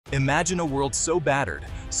Imagine a world so battered,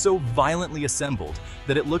 so violently assembled,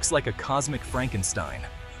 that it looks like a cosmic Frankenstein.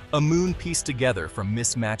 A moon pieced together from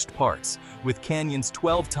mismatched parts, with canyons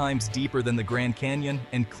 12 times deeper than the Grand Canyon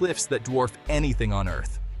and cliffs that dwarf anything on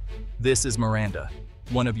Earth. This is Miranda,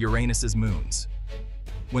 one of Uranus's moons.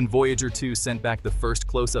 When Voyager 2 sent back the first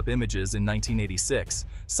close-up images in 1986,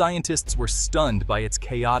 scientists were stunned by its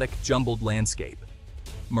chaotic, jumbled landscape.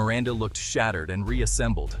 Miranda looked shattered and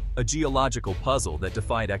reassembled, a geological puzzle that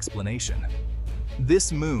defied explanation.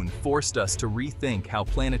 This moon forced us to rethink how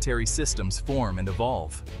planetary systems form and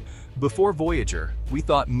evolve. Before Voyager, we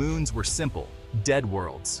thought moons were simple, dead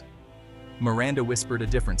worlds. Miranda whispered a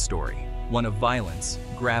different story, one of violence,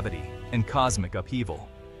 gravity, and cosmic upheaval.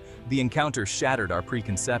 The encounter shattered our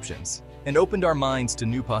preconceptions and opened our minds to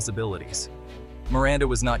new possibilities. Miranda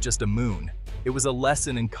was not just a moon, it was a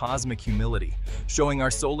lesson in cosmic humility, showing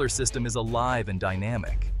our solar system is alive and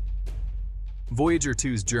dynamic. Voyager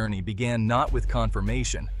 2's journey began not with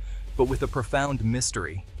confirmation, but with a profound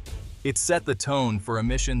mystery. It set the tone for a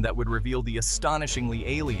mission that would reveal the astonishingly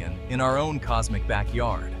alien in our own cosmic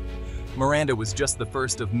backyard. Miranda was just the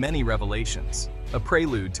first of many revelations, a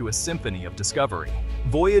prelude to a symphony of discovery.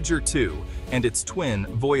 Voyager 2 and its twin,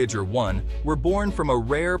 Voyager 1, were born from a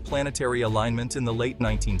rare planetary alignment in the late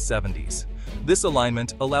 1970s. This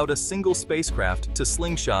alignment allowed a single spacecraft to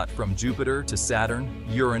slingshot from Jupiter to Saturn,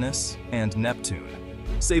 Uranus, and Neptune,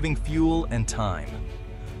 saving fuel and time.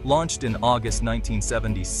 Launched in August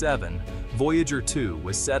 1977, Voyager 2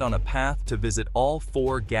 was set on a path to visit all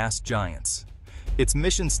four gas giants. Its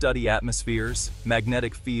mission studied atmospheres,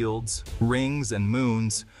 magnetic fields, rings, and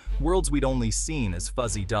moons, worlds we'd only seen as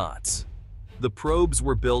fuzzy dots. The probes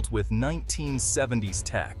were built with 1970s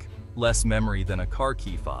tech, less memory than a car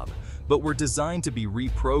key fob, but were designed to be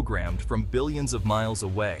reprogrammed from billions of miles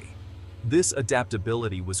away. This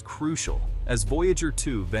adaptability was crucial as Voyager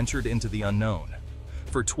 2 ventured into the unknown.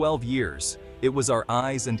 For 12 years, it was our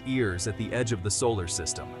eyes and ears at the edge of the solar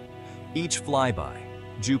system. Each flyby,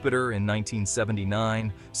 Jupiter in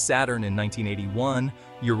 1979, Saturn in 1981,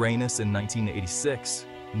 Uranus in 1986,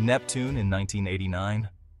 Neptune in 1989,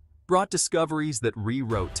 brought discoveries that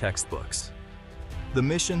rewrote textbooks. The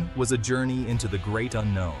mission was a journey into the great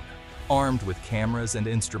unknown, armed with cameras and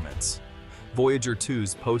instruments. Voyager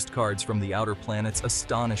 2's postcards from the outer planets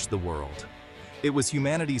astonished the world. It was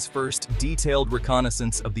humanity's first detailed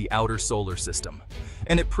reconnaissance of the outer solar system,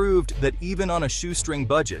 and it proved that even on a shoestring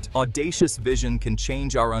budget, audacious vision can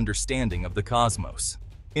change our understanding of the cosmos.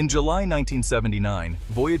 In July 1979,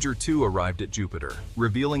 Voyager 2 arrived at Jupiter,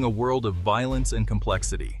 revealing a world of violence and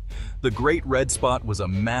complexity. The Great Red Spot was a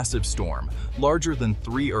massive storm, larger than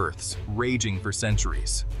 3 Earths, raging for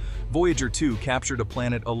centuries. Voyager 2 captured a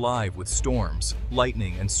planet alive with storms,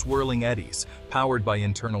 lightning, and swirling eddies, powered by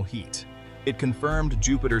internal heat. It confirmed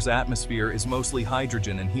Jupiter's atmosphere is mostly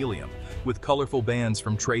hydrogen and helium, with colorful bands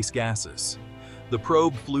from trace gases. The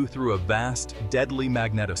probe flew through a vast, deadly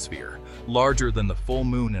magnetosphere, larger than the full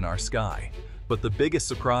moon in our sky. But the biggest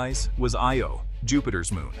surprise was Io,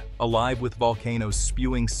 Jupiter's moon, alive with volcanoes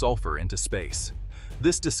spewing sulfur into space.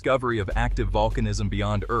 This discovery of active volcanism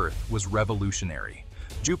beyond Earth was revolutionary.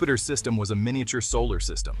 Jupiter's system was a miniature solar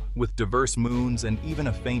system, with diverse moons and even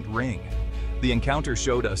a faint ring. The encounter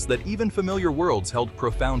showed us that even familiar worlds held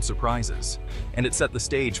profound surprises, and it set the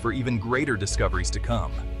stage for even greater discoveries to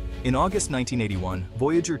come. In August 1981,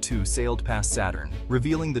 Voyager 2 sailed past Saturn,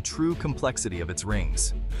 revealing the true complexity of its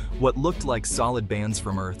rings. What looked like solid bands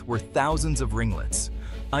from Earth were thousands of ringlets,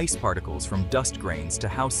 ice particles from dust grains to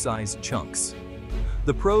house-sized chunks.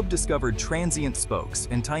 The probe discovered transient spokes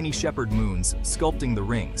and tiny shepherd moons sculpting the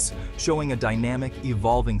rings, showing a dynamic,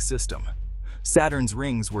 evolving system. Saturn's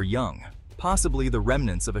rings were young, possibly the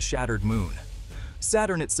remnants of a shattered moon.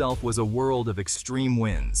 Saturn itself was a world of extreme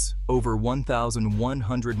winds, over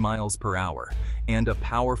 1,100 miles per hour, and a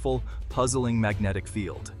powerful, puzzling magnetic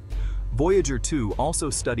field. Voyager 2 also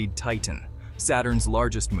studied Triton, Saturn's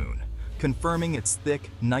largest moon, confirming its thick,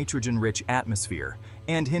 nitrogen-rich atmosphere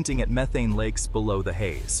and hinting at methane lakes below the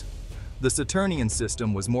haze. The Saturnian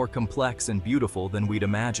system was more complex and beautiful than we'd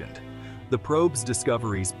imagined. The probe's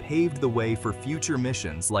discoveries paved the way for future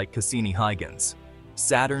missions like Cassini-Huygens.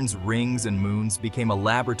 Saturn's rings and moons became a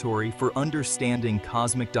laboratory for understanding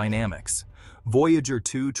cosmic dynamics. Voyager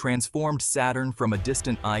 2 transformed Saturn from a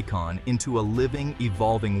distant icon into a living,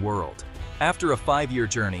 evolving world. After a 5-year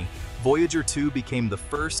journey, Voyager 2 became the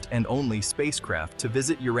first and only spacecraft to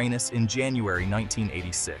visit Uranus in January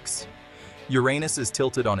 1986. Uranus is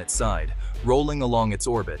tilted on its side, rolling along its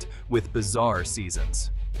orbit with bizarre seasons.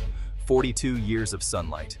 42 years of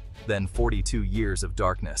sunlight, then 42 years of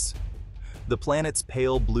darkness. The planet's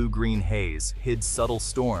pale blue-green haze hid subtle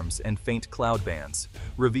storms and faint cloud bands,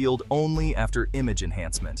 revealed only after image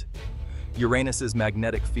enhancement. Uranus's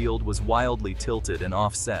magnetic field was wildly tilted and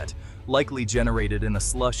offset, likely generated in a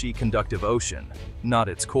slushy, conductive ocean, not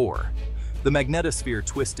its core. The magnetosphere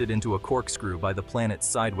twisted into a corkscrew by the planet's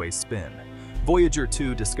sideways spin. Voyager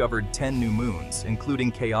 2 discovered 10 new moons,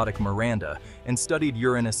 including chaotic Miranda, and studied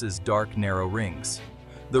Uranus's dark, narrow rings.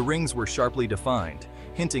 The rings were sharply defined,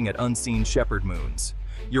 hinting at unseen shepherd moons.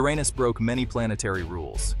 Uranus broke many planetary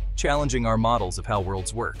rules, challenging our models of how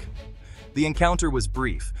worlds work. The encounter was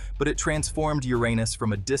brief, but it transformed Uranus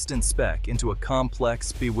from a distant speck into a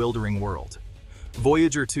complex, bewildering world.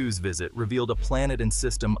 Voyager 2's visit revealed a planet and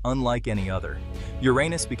system unlike any other.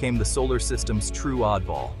 Uranus became the solar system's true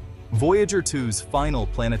oddball. Voyager 2's final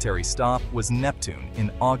planetary stop was Neptune in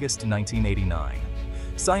August 1989.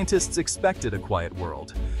 Scientists expected a quiet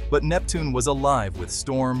world, but Neptune was alive with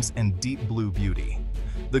storms and deep blue beauty.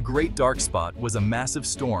 The Great Dark Spot was a massive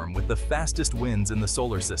storm with the fastest winds in the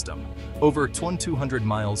solar system, over 200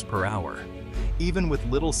 miles per hour. Even with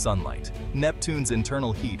little sunlight, Neptune's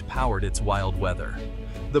internal heat powered its wild weather.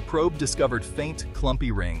 The probe discovered faint,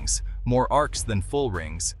 clumpy rings, more arcs than full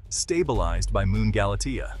rings, stabilized by moon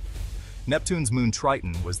Galatea. Neptune's moon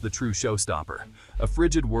Triton was the true showstopper, a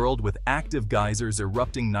frigid world with active geysers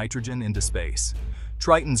erupting nitrogen into space.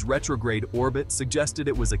 Triton's retrograde orbit suggested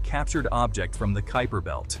it was a captured object from the Kuiper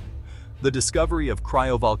Belt. The discovery of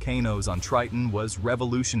cryovolcanoes on Triton was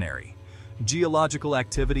revolutionary. Geological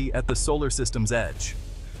activity at the solar system's edge.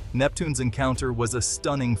 Neptune's encounter was a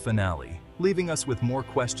stunning finale, leaving us with more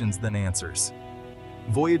questions than answers.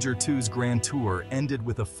 Voyager 2's grand tour ended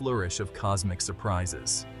with a flourish of cosmic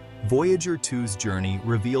surprises. Voyager 2's journey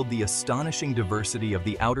revealed the astonishing diversity of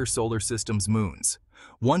the outer solar system's moons.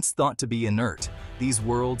 Once thought to be inert, these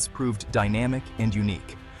worlds proved dynamic and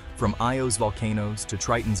unique. From Io's volcanoes to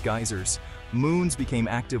Triton's geysers, moons became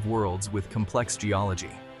active worlds with complex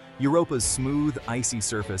geology. Europa's smooth, icy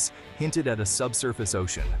surface hinted at a subsurface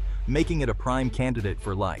ocean, making it a prime candidate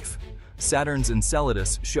for life. Saturn's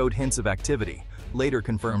Enceladus showed hints of activity, later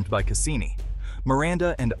confirmed by Cassini.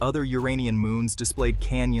 Miranda and other Uranian moons displayed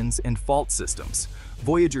canyons and fault systems.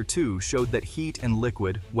 Voyager 2 showed that heat and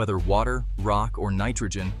liquid, whether water, rock, or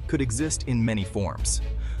nitrogen, could exist in many forms.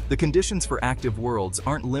 The conditions for active worlds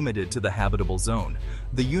aren't limited to the habitable zone.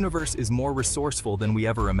 The universe is more resourceful than we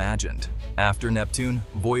ever imagined. After Neptune,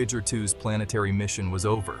 Voyager 2's planetary mission was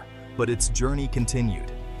over, but its journey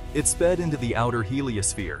continued. It sped into the outer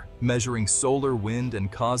heliosphere, measuring solar wind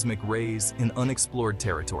and cosmic rays in unexplored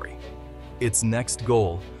territory. Its next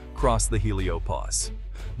goal crossed the heliopause,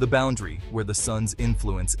 the boundary where the sun's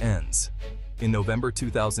influence ends. In November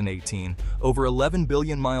 2018, over 11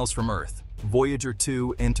 billion miles from Earth, Voyager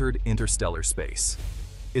 2 entered interstellar space.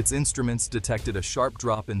 Its instruments detected a sharp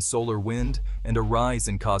drop in solar wind and a rise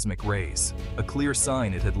in cosmic rays, a clear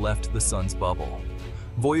sign it had left the sun's bubble.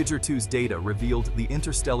 Voyager 2's data revealed the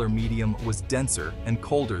interstellar medium was denser and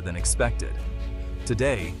colder than expected.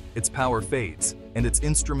 Today, its power fades, and its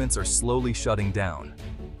instruments are slowly shutting down.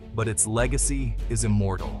 But its legacy is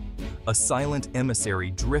immortal, a silent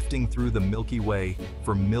emissary drifting through the Milky Way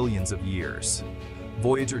for millions of years.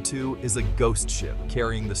 Voyager 2 is a ghost ship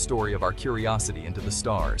carrying the story of our curiosity into the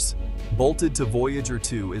stars. Bolted to Voyager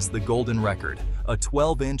 2 is the Golden Record, a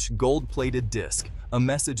 12-inch gold-plated disc, a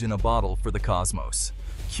message in a bottle for the cosmos.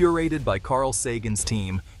 Curated by Carl Sagan's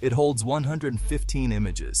team, it holds 115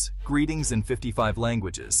 images, greetings in 55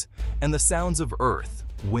 languages, and the sounds of Earth,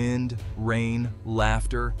 wind, rain,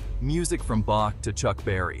 laughter, music from Bach to Chuck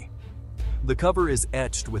Berry. The cover is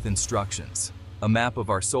etched with instructions, a map of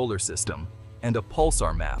our solar system, and a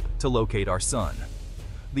pulsar map to locate our sun.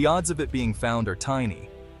 The odds of it being found are tiny,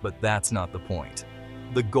 but that's not the point.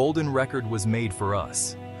 The Golden Record was made for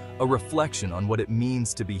us, a reflection on what it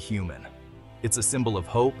means to be human. It's a symbol of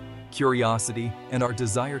hope, curiosity, and our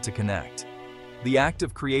desire to connect. The act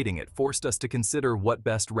of creating it forced us to consider what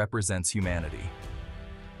best represents humanity.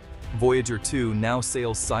 Voyager 2 now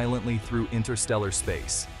sails silently through interstellar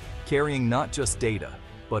space, carrying not just data,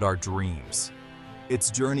 but our dreams.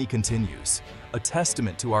 Its journey continues, a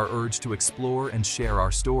testament to our urge to explore and share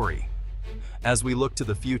our story. As we look to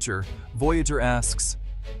the future, Voyager asks,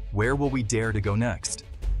 where will we dare to go next?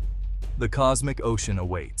 The cosmic ocean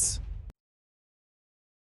awaits.